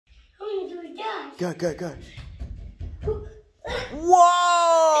Go, go, go.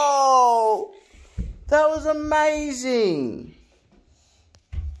 Whoa! That was amazing.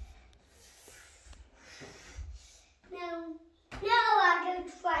 No, I can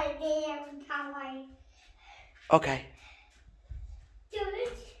try it every time I Okay. do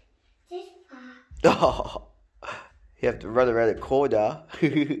it this far. Oh, you have to run around the corner.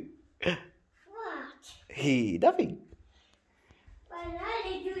 What? Nothing. But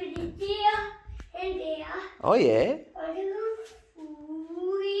I do it there and there. Oh, yeah. 1, 2,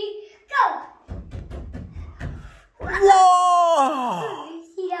 3, go! Whoa!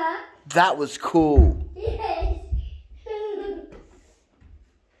 Yeah. That was cool. Yes.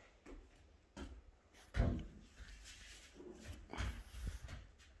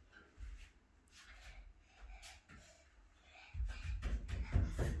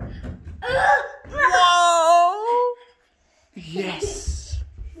 Whoa! Yes.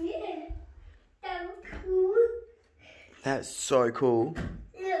 Yeah. That was cool. That's so cool.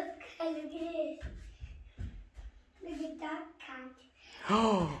 Look at this. Look at that cat.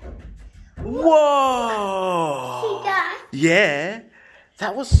 Whoa! See that? Yeah.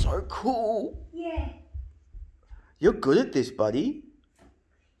 That was so cool. Yeah. You're good at this, buddy.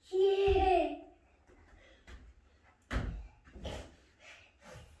 Yeah.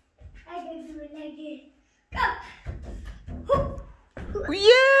 I can do it like this. Go.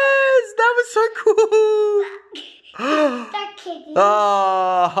 Yes, that was so cool. That kitty.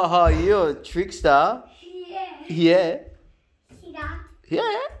 Oh, you're a trickster. Yeah. Yeah. See that?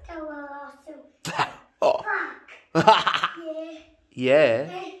 Yeah. That was awesome. Oh. Fuck. Yeah.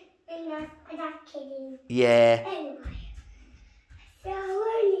 And that kitty. Yeah. Anyway. So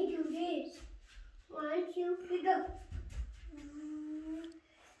when you do this, 1, 2, 3, go.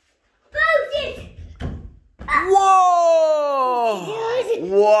 Both it! Whoa!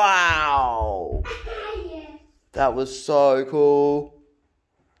 Wow. Yeah. That was so cool.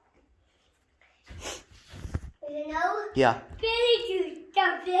 You know? Yeah. Billy do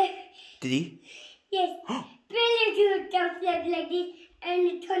something. Did he? Yes. Billy do something like this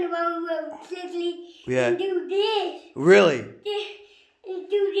and turn around real quickly Yeah. and do this. Really? And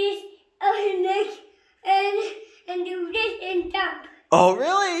do this and do this and jump. Oh,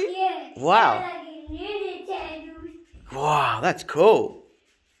 really? Yeah. Wow. Like a ninja turtles. Wow, that's cool.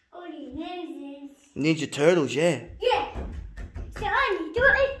 Only ninjas. Ninja Turtles, yeah. Yeah. So I need to do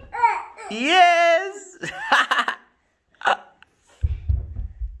it. Yes!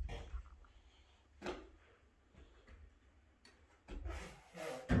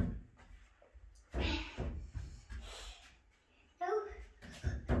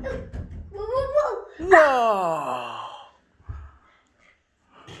 Whoa!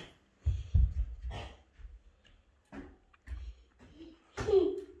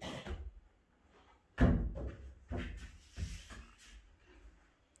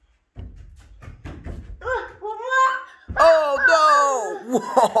 Oh no!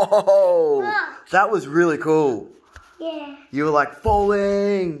 Whoa! That was really cool. Yeah. You were like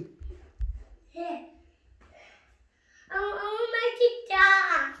falling. Yeah. I want to make it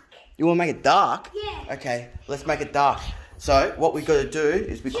dark. You want to make it dark? Yeah. Okay, let's make it dark. So what we got to do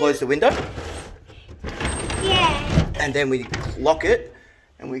is we close the window. Yeah. And then we lock it.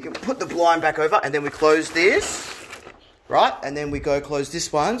 And we can put the blind back over. And then we close this. Right? And then we go close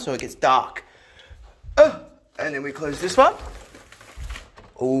this one so it gets dark. And then we close this one.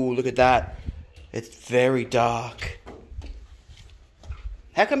 Oh, look at that. It's very dark.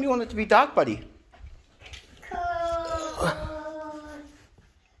 How come you want it to be dark, buddy? Cause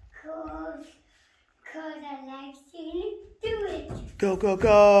I like seeing it do it. Go, go,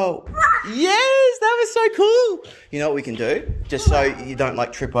 go. Yes, that was so cool. You know what we can do? Just so you don't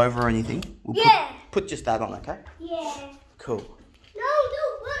like trip over or anything. We'll put just that on, okay? Yeah. Cool. No,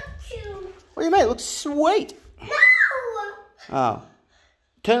 don't want to. What do you mean? It looks sweet. No. Oh.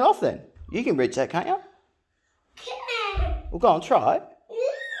 Turn it off then. You can reach that, can't you? Can. Well, go on, try.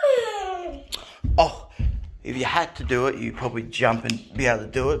 No. Oh, if you had to do it, you'd probably jump and be able to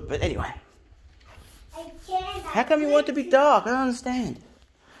do it. But anyway. I can't. How come you want it to be dark? I don't understand.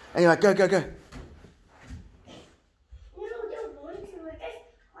 Anyway, go, go, go. No, don't want to. I just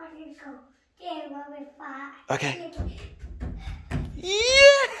want to go there where we're far. Okay.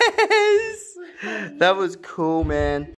 Yes! That was cool, man.